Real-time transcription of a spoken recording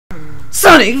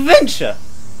Sonic Adventure!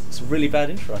 It's a really bad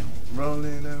intro.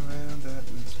 Rolling around at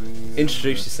the swing.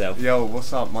 Introduce yourself. Yo,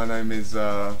 what's up? My name is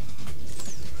I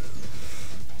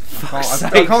Fuck's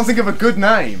can't think of a good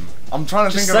name. I'm trying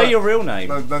to Just think of say your real name.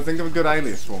 No, think of a good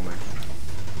alias for me.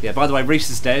 Yeah, by the way, Reese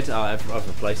is dead. I've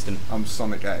replaced him. I'm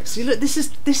Sonic X. See, look, this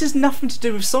is nothing to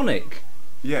do with Sonic.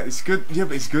 Yeah, it's good. Yeah,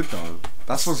 but it's good though.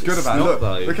 That's what's good about it.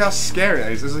 Not, Look how scary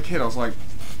it is. As a kid, I was like,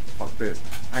 fuck this.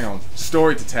 Hang on.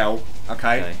 Story to tell.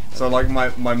 Okay. So like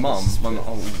my mum.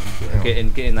 Get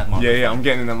in that microphone. Yeah, I'm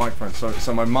getting in that microphone.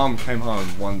 So my mum came home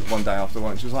one day after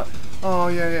work. She was like, oh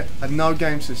yeah. Had no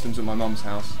game systems at my mum's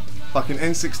house. Fucking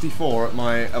N64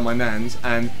 at my nan's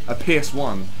and a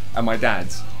PS1 at my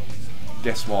dad's.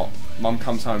 Guess what? Mum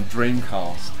comes home,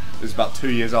 Dreamcast. It was about 2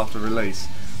 years after release.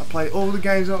 I played all the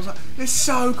games and I was like, it's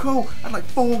so cool. I had like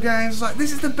 4 games. I was like,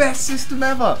 this is the best system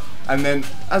ever. And then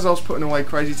as I was putting away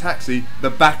Crazy Taxi, the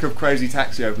back of Crazy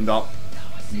Taxi opened up.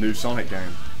 New Sonic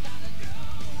game.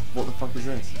 What the fuck is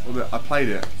this? I played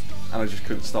it and I just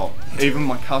couldn't stop. Even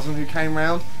my cousin who came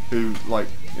round, who like,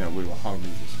 you know, we were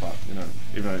hungry as fuck, you know,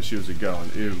 even though she was a girl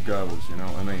and ew girls, you know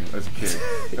what I mean, as a kid.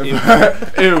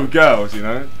 Ew girls, you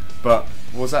know. But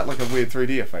was that like a weird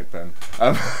 3D effect then?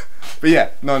 But yeah,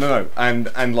 no.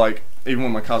 And like, even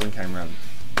when my cousin came around,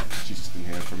 she just didn't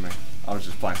hear from me. I was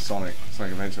just playing Sonic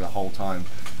Adventure the whole time.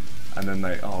 And then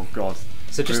oh god.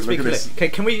 So just to be clear,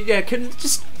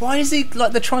 why is he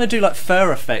like, they're trying to do like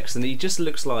fur effects and he just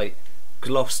looks like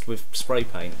glossed with spray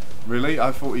paint? Really?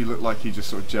 I thought he looked like he just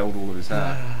sort of gelled all of his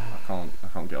hair. I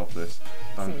can't get off this.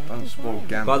 Don't spoil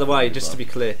Gamma. By the way, just to be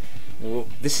clear, well,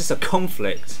 this is a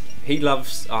conflict. He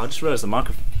loves. Oh, I just realised the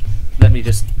microphone. Let me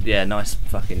just. Yeah, nice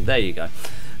fucking. There you go.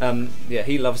 Yeah,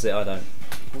 he loves it. I don't.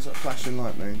 What's that flashing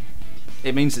light mean?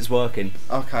 It means it's working.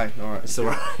 Okay, alright. It's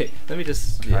alright. Let me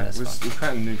just. Okay. Yeah, we're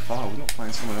creating a new file. We're not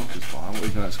playing someone else's file,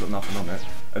 even though it's got nothing on it.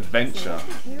 Adventure.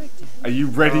 Are you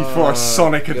ready for a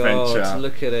Sonic Adventure? God,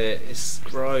 look at it. It's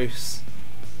gross.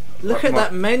 Look at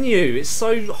that menu. It's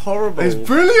so horrible. It's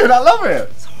brilliant. I love it.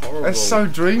 It's horrible. It's so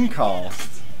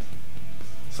Dreamcast.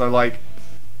 So like.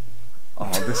 Oh,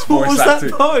 this What voice was that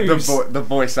acting. pose? The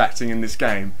voice acting in this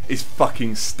game is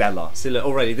fucking stellar. See, look,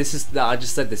 already, this is. I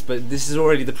just said this, but this is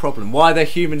already the problem. Why are there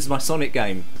humans in my Sonic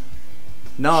game?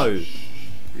 No. Here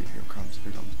it comes.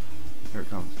 Here it comes.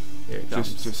 Here it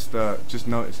comes. Just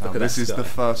notice how this is the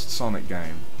first Sonic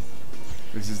game.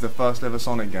 This is the first ever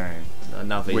Sonic game.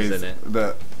 Navi's in it.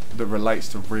 That relates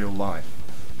to real life.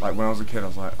 Like when I was a kid, I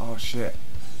was like, oh shit,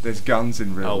 there's guns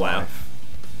in real life,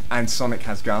 and Sonic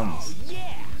has guns. Oh,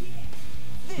 yeah.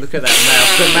 Look at that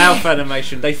mouth, the mouth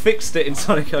animation. They fixed it in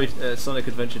Sonic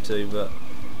Adventure 2, but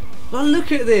look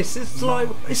at this. It's like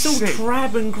it's all sick.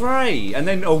 Drab and grey, and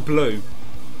then all blue.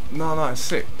 No, it's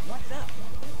sick.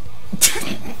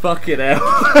 Fuck it out.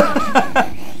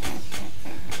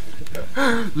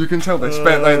 You can tell they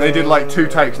spent. They did like 2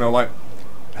 takes, and they're like,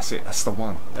 that's it. That's the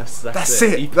one. That's it.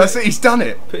 That's it. He's done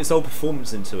it. Put his whole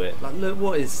performance into it. Like, look,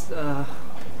 what is?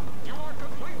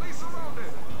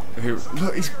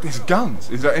 Look, there's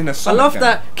guns. Is that in a Sonic I love game?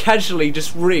 that casually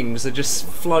just rings are just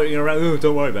floating around. Oh,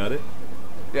 don't worry about it.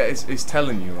 Yeah, it's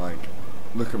telling you like,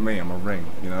 look at me, I'm a ring.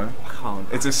 You know. I can't.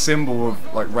 It's a symbol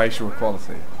of like racial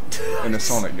equality in a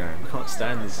Sonic game. I can't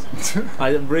stand this.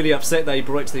 I'm really upset they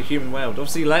brought it to the human world.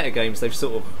 Obviously, later games they've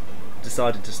sort of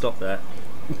decided to stop that.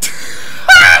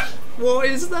 What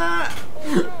is that?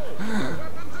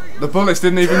 The bullets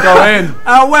didn't even go in.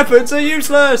 Our weapons are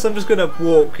useless. I'm just gonna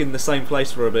walk in the same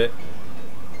place for a bit.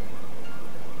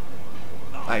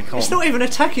 It's not even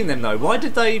attacking them though. Why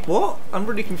did they? What? I'm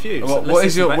really confused. What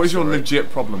is your legit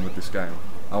problem with this game?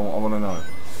 I want to know.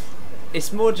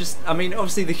 It's more just. I mean,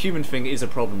 obviously the human thing is a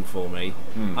problem for me.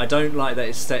 I don't like that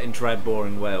it's set in drab,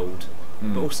 boring world.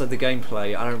 But also the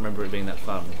gameplay. I don't remember it being that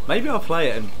fun. Maybe I'll play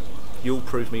it and you'll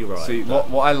prove me right. See,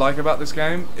 what I like about this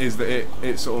game is that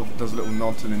it sort of does a little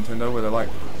nod to Nintendo where they're like,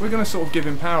 we're going to sort of give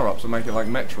him power-ups and make it like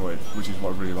Metroid, which is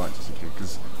what I really liked as a kid,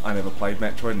 because I never played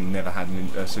Metroid and never had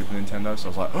a Super Nintendo, so I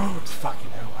was like, oh, fucking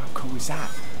hell, how cool is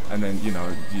that? And then, you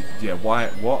know, yeah,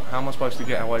 what? How am I supposed to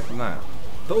get away from that?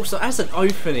 But also, as an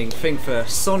opening thing for a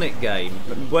Sonic game,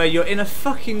 where you're in a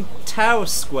fucking tower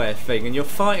square thing and you're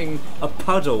fighting a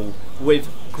puddle with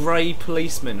grey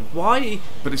policemen, why?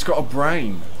 But it's got a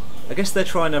brain. I guess they're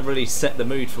trying to really set the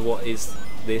mood for what is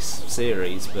this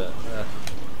series, but...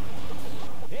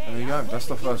 There you go, that's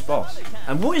the first boss.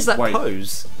 And what is that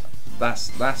pose?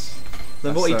 That's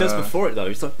what he does before it though,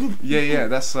 he's like... Yeah,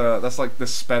 that's like the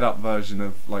sped up version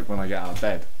of like when I get out of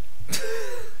bed.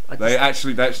 They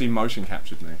actually motion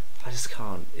captured me. I just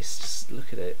can't, it's just,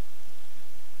 look at it.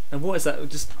 And what is that,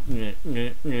 just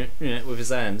with his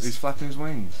hands? He's flapping his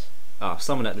wings. Ah,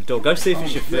 someone at the door. Go see if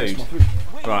it's your food.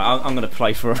 Right, I'm going to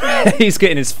play for him. He's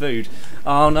getting his food.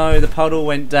 Oh no, the puddle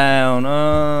went down.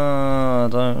 Oh, I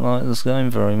don't like this game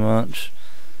very much.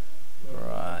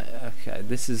 Right, okay,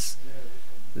 this is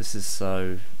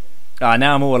so... Ah,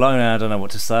 now I'm all alone and I don't know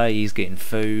what to say. He's getting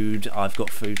food. I've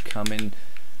got food coming.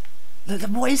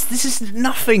 What is this? Is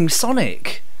nothing,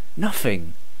 Sonic.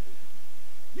 Nothing.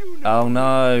 Oh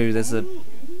no, there's a...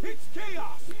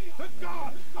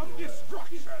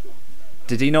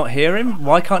 Did he not hear him?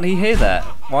 Why can't he hear that?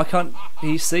 Why can't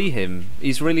he see him?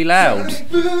 He's really loud.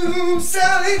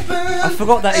 I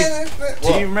forgot that.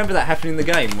 Do you remember that happening in the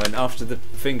game when after the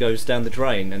thing goes down the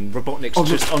drain and Robotnik's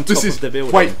just on top of the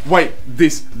building? Wait.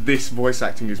 This voice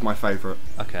acting is my favourite.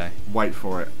 Okay. Wait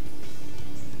for it.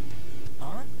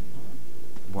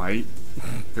 Wait.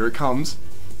 Here it comes.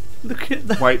 Look at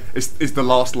that. Wait. It's the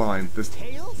last line. There's...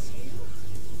 Tails?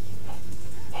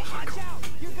 Oh my god. Out.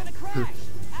 You're gonna crash.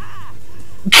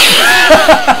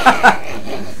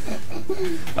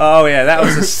 Oh yeah, that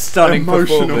was a stunning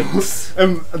performance.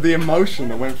 The emotion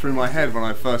that went through my head when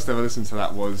I first ever listened to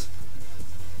that was,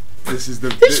 this is the...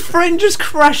 His friend just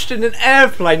crashed in an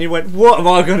airplane. You went, what am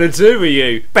I gonna do with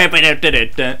you?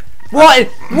 What?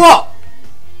 What?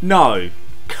 No.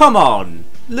 Come on.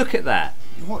 Look at that.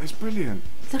 What is brilliant?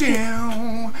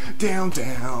 Down.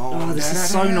 Oh, this is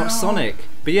so not Sonic.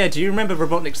 But yeah, do you remember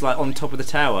Robotnik's like on top of the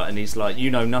tower and he's like,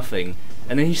 you know nothing,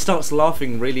 and then he starts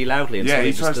laughing really loudly. And yeah,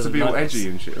 he tries to be all edgy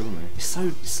and shit, doesn't he? It's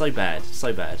so bad.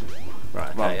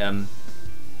 Right. Okay. Well,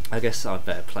 I guess I'd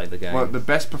better play the game. Well, the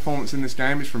best performance in this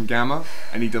game is from Gamma,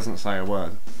 and he doesn't say a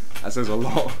word. That says a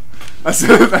lot.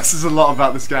 That says a lot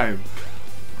about this game.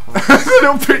 The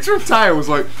little picture of Tails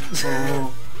like,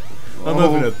 I'm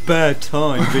having a bad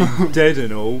time being dead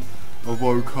and all. I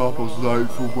woke up, I was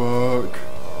late for work.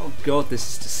 Oh god, this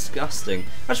is disgusting.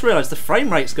 I just realised the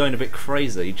frame rate's going a bit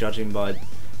crazy, judging by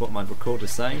what my recorder's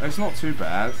saying. It's not too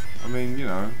bad. I mean, you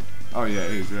know. Oh yeah,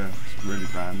 it is, yeah. It's really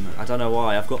bad, isn't it? I don't know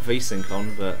why, I've got VSync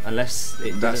on, but unless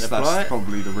it doesn't apply... That's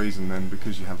probably the reason then,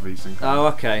 because you have VSync on. Oh,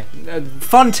 okay.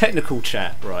 Fun technical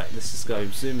chat. Right, let's just go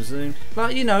zoom.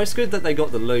 Like, you know, it's good that they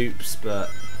got the loops, but...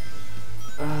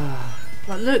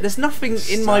 like, look, there's nothing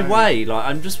in my way. Like,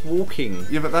 I'm just walking.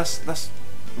 Yeah, but that's...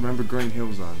 Remember Green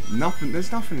Hill Zone?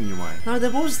 There's nothing in your way. No,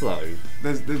 there was, though.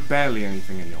 There's barely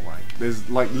anything in your way. There's,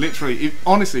 like, literally...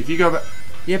 honestly, if you go back...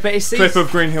 Yeah, but it's... Clip of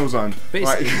Green Hill Zone. But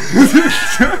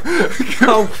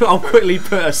I'll quickly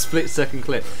put a split-second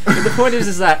clip. But the point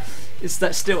is that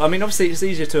still... I mean, obviously it's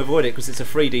easier to avoid it because it's a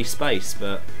 3D space,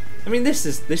 but... I mean, this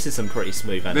is some pretty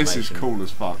smooth animation. This is cool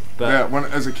as fuck. But yeah,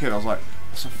 as a kid, I was like,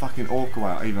 that's a fucking orca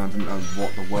whale, even though I didn't know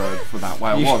what the word for that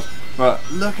whale was. But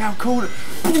look how cool it...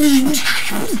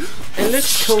 It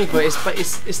looks cool, but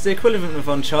it's the equivalent of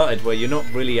Uncharted, where you're not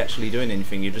really actually doing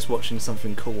anything. You're just watching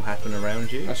something cool happen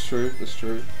around you. That's true. It's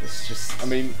just... I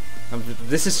mean...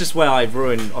 this is just where I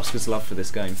ruin Oscar's love for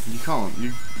this game. You can't.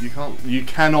 You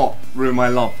cannot ruin my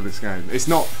love for this game. It's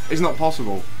not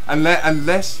possible.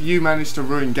 Unless you manage to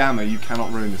ruin Gamma, you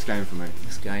cannot ruin this game for me.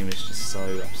 This game is just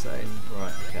so upsetting.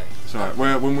 Right, okay. So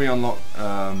when we unlock...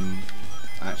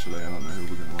 actually, I don't know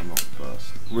who we're going to unlock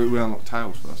first. We unlock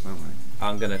Tails first, don't we?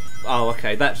 I'm going to... Oh,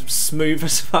 okay. That smooth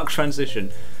as fuck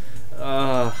transition.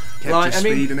 Kept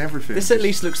speed and everything. This at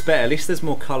least looks better. At least there's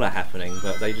more colour happening,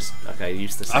 but they just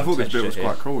used the same. I thought this bit was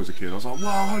quite cool as a kid. I was like,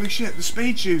 "Wow, holy shit! The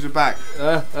speed shoes are back."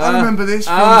 I remember this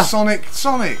from Sonic,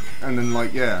 and then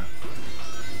like and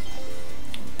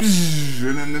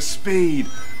then the speed,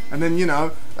 and then you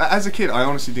know, as a kid, I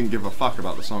honestly didn't give a fuck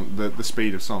about the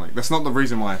speed of Sonic. That's not the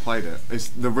reason why I played it.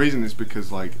 The reason is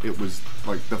because like it was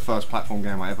like the first platform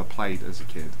game I ever played as a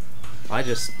kid. I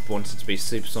just wanted to be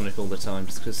Supersonic all the time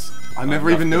just because I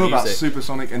never even knew about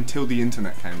Supersonic until the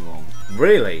internet came along.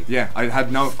 Really? Yeah, I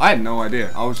had no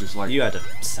idea. I was just like... You had a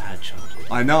sad childhood.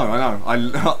 I know.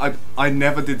 I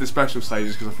never did the special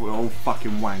stages because I thought, oh,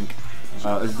 fucking wank.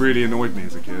 It really annoyed me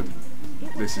as a kid.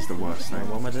 This is the worst thing.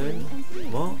 What am I doing?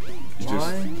 What?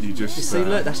 You just see,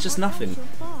 look, that's just nothing.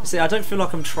 You see, I don't feel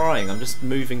like I'm trying. I'm just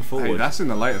moving forward. Hey, that's in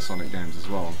the later Sonic games as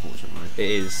well, unfortunately. It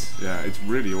is. Yeah, it's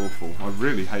really awful. I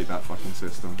really hate that fucking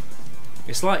system.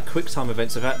 It's like quick time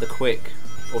events without the quick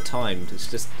or timed. It's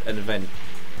just an event.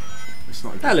 It's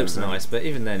not. That looks nice, but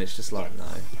even then, it's just like no.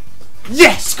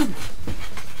 Yes.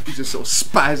 He just sort of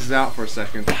spazzes out for a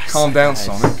second. Calm down,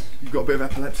 Sonic. You've got a bit of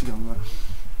epilepsy on there.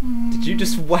 Did you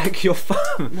just whack your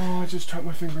thumb? No, I just trapped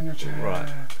my finger in your chair. Right.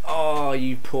 Oh,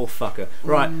 you poor fucker.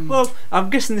 Right, well,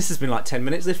 I'm guessing this has been like 10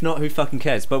 minutes. If not, who fucking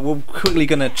cares? But we're quickly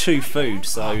going to chew food,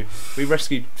 so we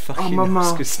rescued fucking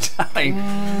Oscar's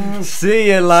dying.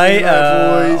 See you later. See you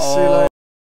later, boys. See you later.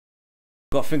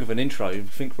 Got to think of an intro.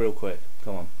 Think real quick.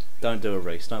 Come on. Don't do a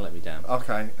Reese. Don't let me down.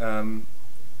 Okay.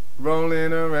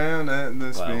 Rolling around at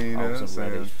the speed I of wasn't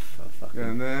ready sound. for fucking...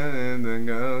 And then in the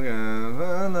go-go,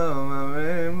 follow my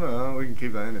rainbow. We can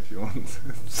keep that in if you want.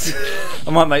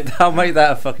 I'll make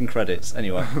that a fucking credits.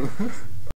 Anyway.